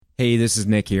Hey, this is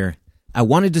Nick here. I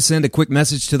wanted to send a quick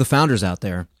message to the founders out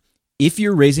there. If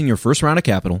you're raising your first round of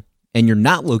capital and you're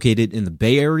not located in the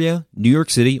Bay Area, New York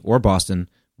City, or Boston,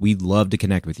 we'd love to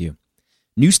connect with you.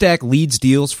 NewStack leads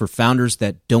deals for founders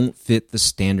that don't fit the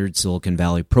standard Silicon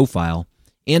Valley profile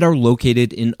and are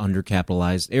located in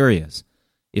undercapitalized areas.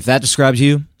 If that describes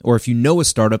you, or if you know a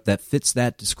startup that fits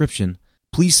that description,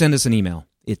 please send us an email.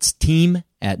 It's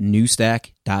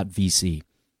team@newstack.vc.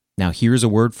 Now here's a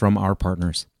word from our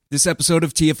partners. This episode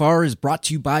of TFR is brought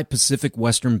to you by Pacific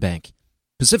Western Bank.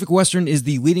 Pacific Western is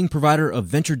the leading provider of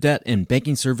venture debt and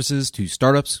banking services to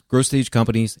startups, growth stage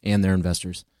companies, and their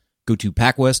investors. Go to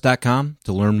pacwest.com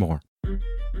to learn more.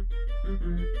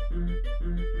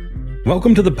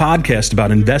 Welcome to the podcast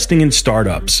about investing in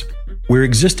startups, where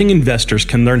existing investors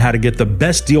can learn how to get the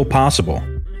best deal possible,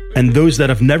 and those that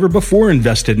have never before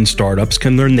invested in startups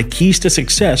can learn the keys to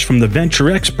success from the venture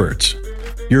experts.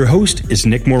 Your host is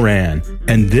Nick Moran,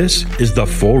 and this is The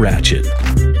Full Ratchet.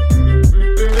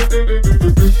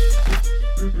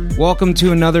 Welcome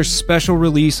to another special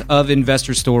release of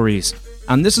Investor Stories.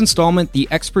 On this installment, the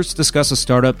experts discuss a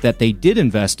startup that they did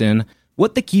invest in,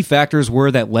 what the key factors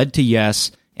were that led to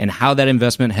yes, and how that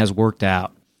investment has worked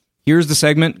out. Here's the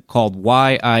segment called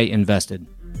Why I Invested.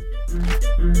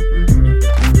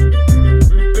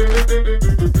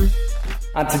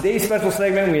 On today's special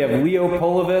segment, we have Leo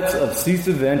Polovets of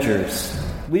Susa Ventures.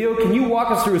 Leo, can you walk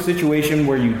us through a situation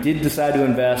where you did decide to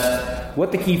invest,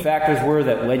 what the key factors were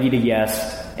that led you to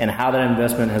yes, and how that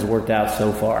investment has worked out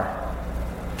so far?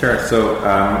 Sure. So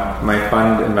my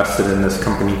fund invested in this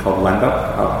company called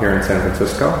LendUp out here in San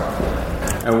Francisco.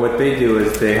 And what they do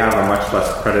is they have a much less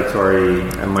predatory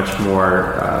and much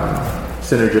more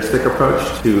synergistic approach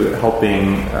to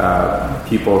helping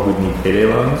people who need payday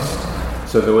loans.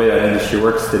 So the way that industry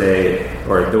works today,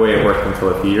 or the way it worked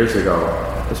until a few years ago,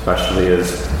 especially,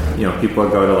 is people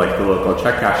go to like the local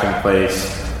check cashing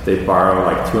place, they borrow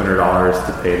like $200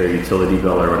 to pay their utility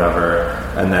bill or whatever,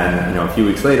 and then a few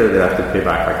weeks later they have to pay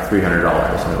back like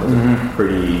 $300, and it was a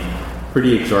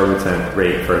pretty exorbitant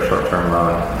rate for a short-term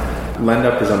loan.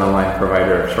 LendUp is an online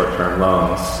provider of short-term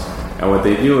loans, and what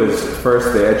they do is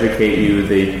first they educate you,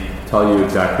 they tell you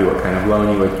exactly what kind of loan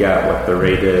you would get, what the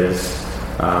rate is.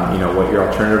 What your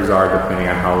alternatives are depending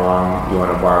on how long you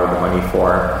want to borrow the money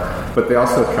for. But they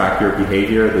also track your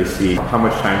behavior. They see how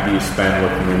much time do you spend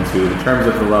looking into the terms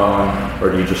of the loan, or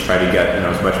do you just try to get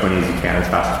as much money as you can as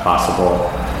fast as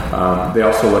possible. They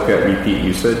also look at repeat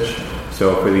usage.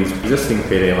 So for these existing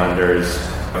payday lenders,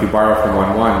 if you borrow from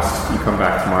one once, you come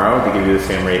back tomorrow, they give you the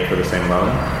same rate for the same loan.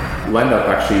 LendUp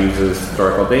actually uses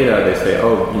historical data. They say,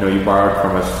 you borrowed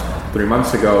from us 3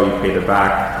 months ago, you paid it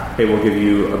back. Hey, we'll give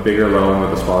you a bigger loan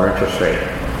with a smaller interest rate.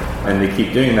 And they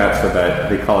keep doing that so that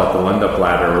they call it the LendUp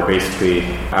ladder, where basically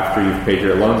after you've paid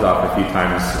your loans off a few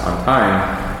times on time,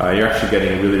 you're actually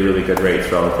getting really, really good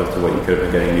rates relative to what you could have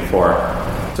been getting before.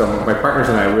 So my partners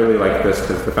and I really like this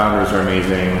because the founders are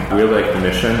amazing. We really like the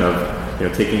mission of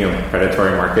taking a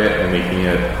predatory market and making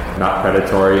it not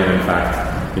predatory. And in fact,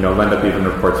 LendUp even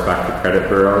reports back to credit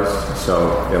bureaus,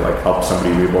 so it helps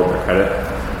somebody rebuild their credit.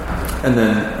 And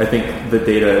then I think the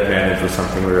data advantage was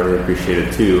something we really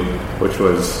appreciated too, which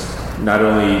was not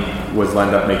only was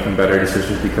LendUp making better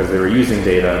decisions because they were using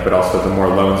data, but also the more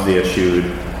loans they issued,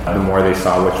 the more they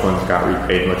saw which ones got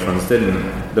repaid and which ones didn't,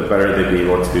 the better they'd be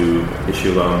able to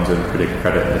issue loans and predict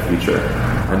credit in the future.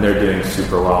 And they're doing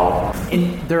super well.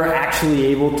 And they're actually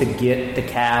able to get the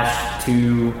cash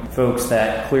to folks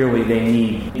that clearly they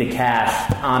need the cash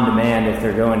on demand if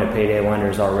they're going to payday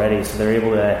lenders already. So they're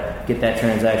able to get that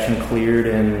transaction cleared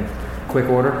in quick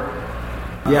order.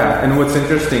 Yeah, and what's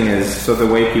interesting is, so the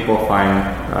way people find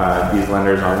these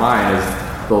lenders online is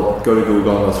they'll go to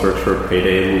Google and they'll search for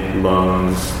payday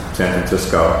loans San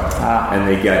Francisco, and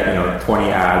they get 20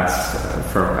 ads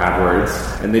from AdWords,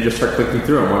 and they just start clicking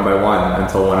through them one by one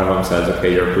until one of them says,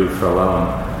 okay, you're approved for a loan.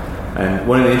 And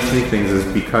one of the interesting things is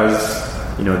because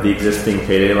the existing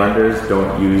payday lenders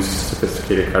don't use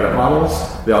sophisticated credit models,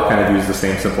 they all kind of use the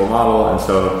same simple model. And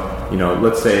so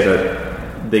let's say that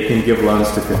they can give loans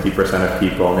to 50% of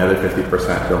people and the other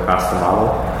 50% don't pass the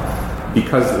model.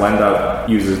 Because LendUp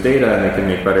uses data and they can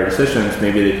make better decisions,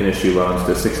 maybe they can issue loans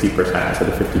to 60% instead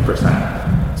of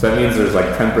 50%. So that means there's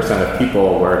 10% of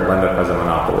people where LendUp has a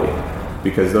monopoly,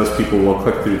 because those people will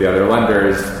click through the other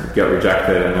lenders, get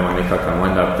rejected, and then when they click on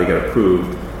LendUp, they get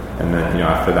approved. And then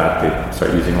after that, they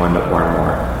start using LendUp more and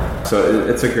more. So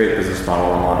it's a great business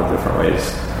model in a lot of different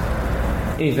ways.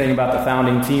 Anything about the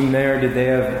founding team there? Did they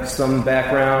have some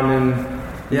background in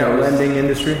the lending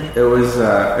industry? It was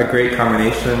a great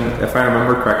combination. If I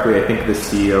remember correctly, I think the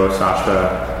CEO,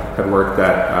 Sasha, had worked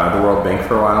at the World Bank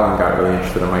for a while and got really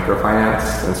interested in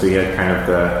microfinance, and so he had kind of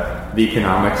the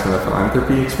economics and the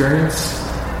philanthropy experience.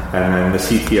 And then the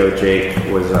CTO, Jake,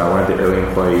 was one of the early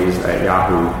employees at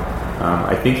Yahoo.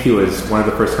 I think he was one of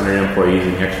the first 100 employees,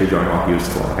 and he actually joined while he was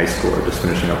still in high school or just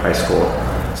finishing up high school.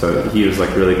 So he was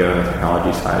like really good on the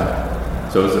technology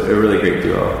side. So it was a really great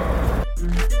duo.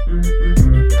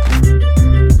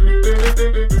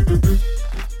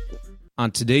 On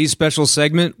today's special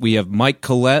segment, we have Mike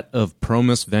Collett of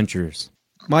Promus Ventures.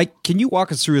 Mike, can you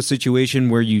walk us through a situation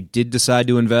where you did decide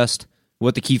to invest,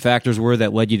 what the key factors were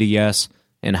that led you to yes,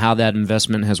 and how that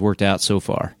investment has worked out so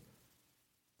far?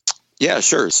 Yeah,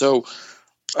 sure. So,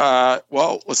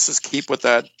 let's just keep with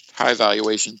that high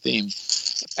valuation theme.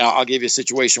 I'll give you a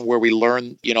situation where we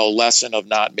learned, a lesson of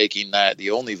not making that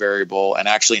the only variable and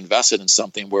actually invested in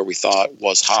something where we thought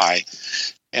was high.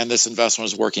 And this investment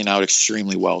was working out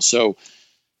extremely well. So,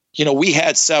 we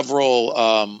had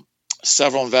several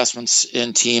investments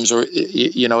in teams or,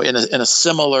 in a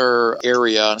similar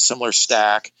area, a similar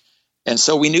stack. And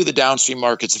so we knew the downstream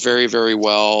markets very, very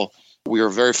well. We were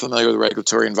very familiar with the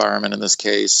regulatory environment in this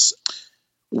case.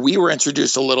 We were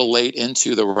introduced a little late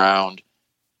into the round.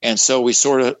 And so we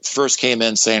sort of first came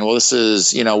in saying, well, this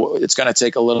is, it's going to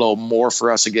take a little more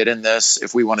for us to get in this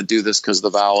if we want to do this because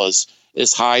the val is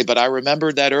high. But I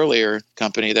remembered that earlier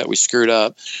company that we screwed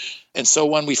up. And so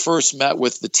when we first met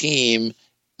with the team,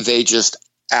 they just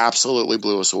absolutely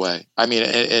blew us away. I mean,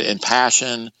 in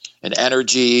passion and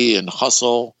energy and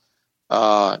hustle,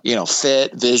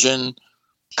 fit, vision,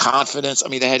 confidence. I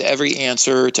mean, they had every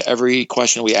answer to every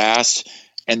question we asked.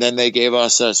 And then they gave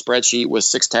us a spreadsheet with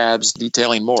 6 tabs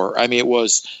detailing more. I mean, it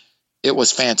was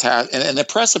fantastic. And the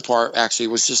impressive part actually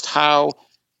was just how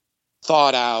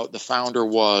thought out the founder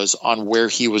was on where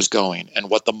he was going and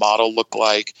what the model looked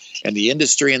like and the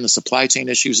industry and the supply chain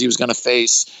issues he was going to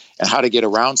face and how to get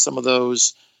around some of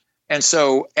those. And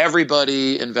so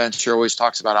everybody in venture always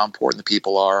talks about how important the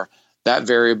people are. That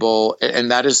variable, and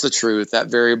that is the truth, that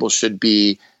variable should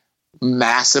be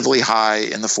massively high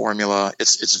in the formula.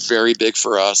 It's very big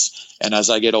for us. And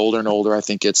as I get older and older, I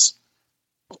think it's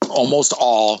almost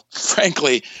all,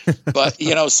 frankly. But,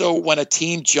 so when a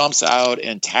team jumps out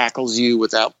and tackles you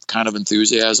with that kind of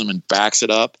enthusiasm and backs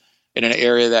it up in an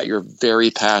area that you're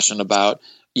very passionate about,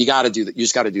 you got to do that. You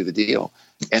just got to do the deal.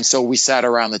 And so we sat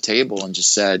around the table and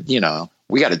just said,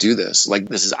 we got to do this. Like,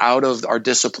 this is out of our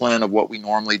discipline of what we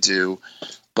normally do.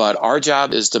 But our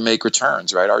job is to make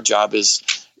returns, right? Our job is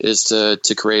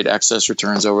to create excess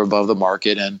returns over above the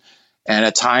market. And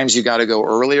at times you got to go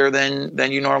earlier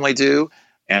than you normally do.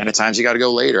 And at times you got to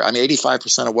go later. I mean,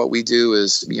 85% of what we do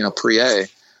is, pre-A,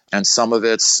 and some of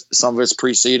it's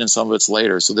pre-seed and some of it's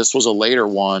later. So this was a later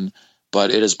one,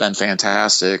 but it has been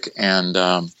fantastic. And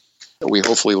we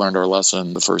hopefully learned our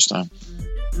lesson the first time.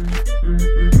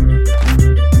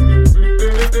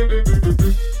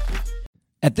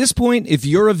 At this point, if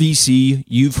you're a VC,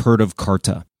 you've heard of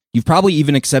Carta. You've probably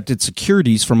even accepted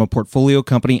securities from a portfolio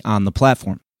company on the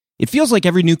platform. It feels like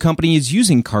every new company is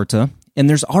using Carta, and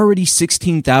there's already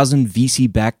 16,000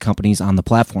 VC-backed companies on the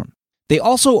platform. They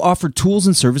also offer tools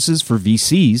and services for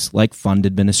VCs like fund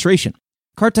administration.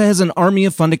 Carta has an army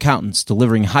of fund accountants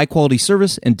delivering high-quality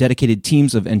service and dedicated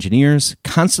teams of engineers,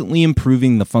 constantly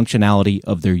improving the functionality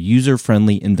of their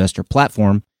user-friendly investor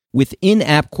platform with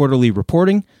in-app quarterly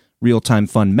reporting, real-time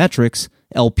fund metrics,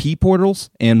 LP portals,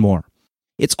 and more.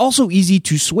 It's also easy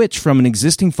to switch from an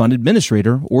existing fund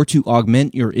administrator or to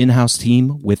augment your in-house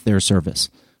team with their service.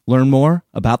 Learn more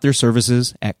about their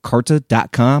services at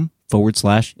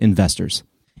carta.com/investors.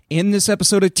 And this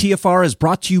episode of TFR is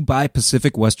brought to you by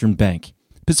Pacific Western Bank.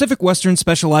 Pacific Western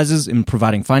specializes in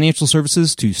providing financial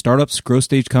services to startups, growth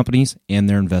stage companies, and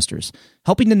their investors,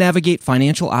 helping to navigate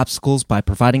financial obstacles by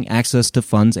providing access to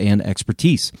funds and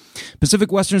expertise.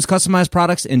 Pacific Western's customized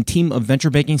products and team of venture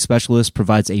banking specialists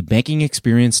provides a banking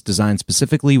experience designed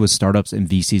specifically with startups and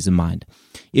VCs in mind.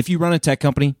 If you run a tech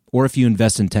company or if you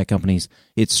invest in tech companies,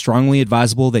 it's strongly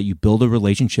advisable that you build a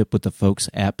relationship with the folks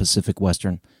at Pacific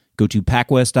Western. Go to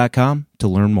pacwest.com to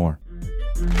learn more.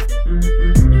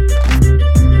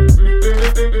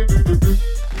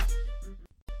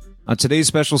 On today's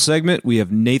special segment, we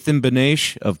have Nathan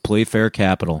Benaich of Playfair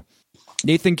Capital.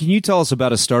 Nathan, can you tell us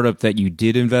about a startup that you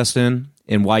did invest in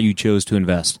and why you chose to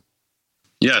invest?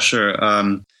 Yeah, sure.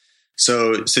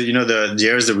 So the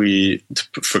areas that we,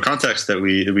 for context, that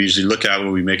we usually look at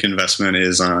when we make an investment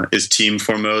is team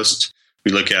foremost.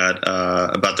 We look at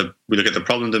the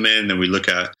problem domain, then we look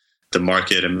at the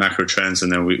market and macro trends, and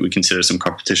then we consider some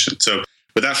competition. So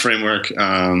with that framework,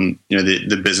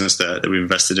 the business that we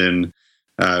invested in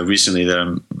recently that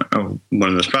I'm one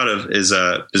of the most proud of is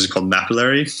called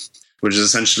Mapillary, which is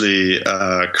essentially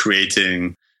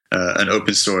creating an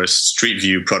open source Street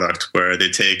View product where they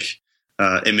take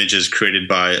images created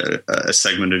by a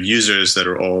segment of users that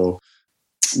are all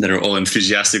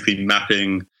enthusiastically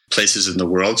mapping places in the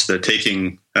world. So they're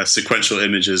taking sequential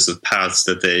images of paths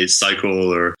that they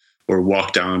cycle or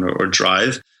walk down or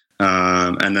drive,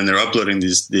 and then they're uploading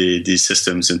these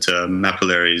systems into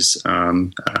Mapillary's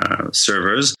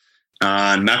servers.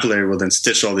 And Mapillary will then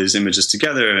stitch all these images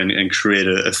together and create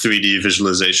a 3D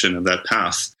visualization of that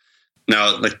path.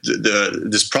 Now, like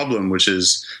this problem, which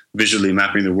is visually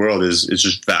mapping the world, is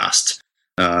just vast.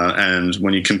 And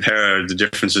when you compare the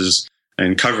differences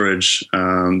in coverage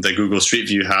that Google Street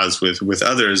View has with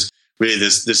others, really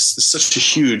there's such a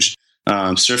huge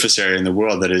surface area in the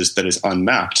world that is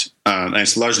unmapped, and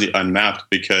it's largely unmapped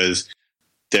because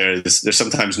there's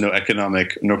sometimes no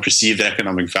perceived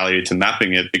economic value to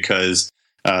mapping it, because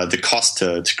the cost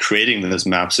to creating those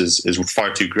maps is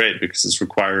far too great, because it's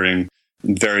requiring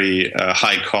very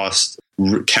high cost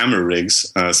camera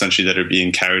rigs essentially that are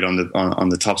being carried on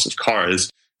the tops of cars,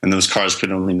 and those cars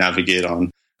can only navigate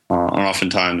on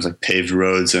oftentimes like paved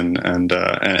roads and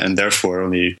therefore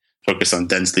only focus on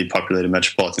densely populated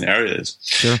metropolitan areas.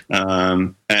 Sure.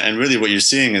 And really what you're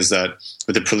seeing is that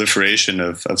with the proliferation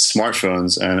of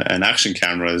smartphones and action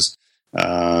cameras,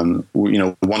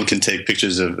 one can take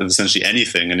pictures of essentially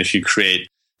anything. And if you create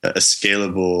a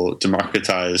scalable,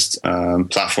 democratized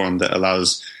platform that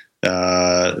allows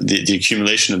the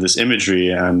accumulation of this imagery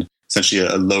and essentially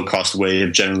a low-cost way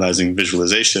of generalizing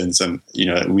visualizations, and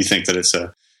we think that it's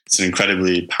an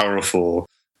incredibly powerful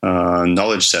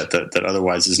knowledge set that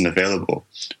otherwise isn't available.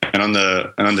 And on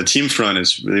the team front,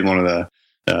 it's really one of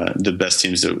the best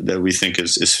teams that we think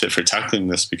is fit for tackling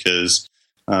this, because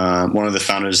one of the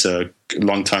founders, a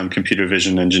longtime computer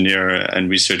vision engineer and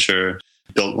researcher,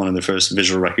 built one of the first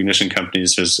visual recognition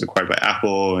companies, was acquired by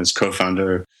Apple, and his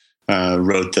co-founder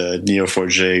wrote the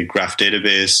Neo4j graph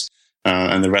database,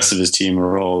 and the rest of his team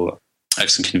are all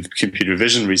excellent computer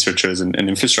vision researchers and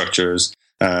infrastructures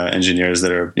engineers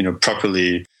that are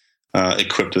properly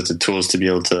equipped with the tools to be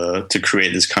able to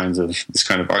create this kind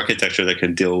of architecture that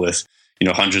can deal with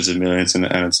hundreds of millions and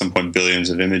at some point billions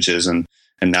of images and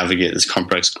navigate this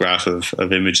complex graph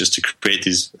of images to create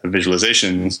these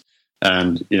visualizations.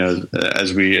 And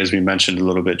as we mentioned a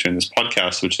little bit during this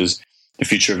podcast, which is the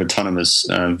future of autonomous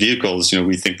vehicles,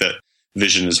 we think that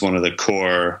vision is one of the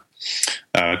core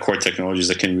technologies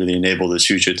that can really enable this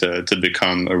future to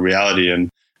become a reality, and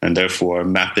therefore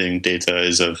mapping data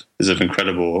is of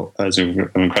incredible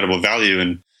value,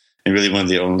 and really one of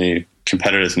the only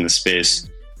competitors in the space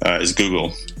is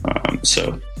Google.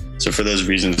 So for those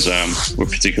reasons, we're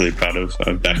particularly proud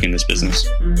of backing this business.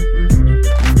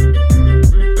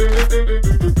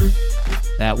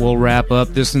 That will wrap up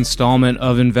this installment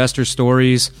of Investor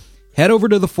Stories. Head over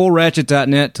to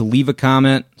thefullratchet.net to leave a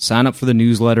comment, sign up for the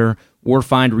newsletter, or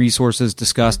find resources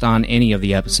discussed on any of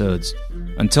the episodes.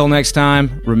 Until next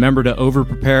time, remember to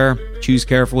over-prepare, choose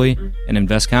carefully, and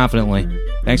invest confidently.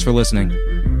 Thanks for listening.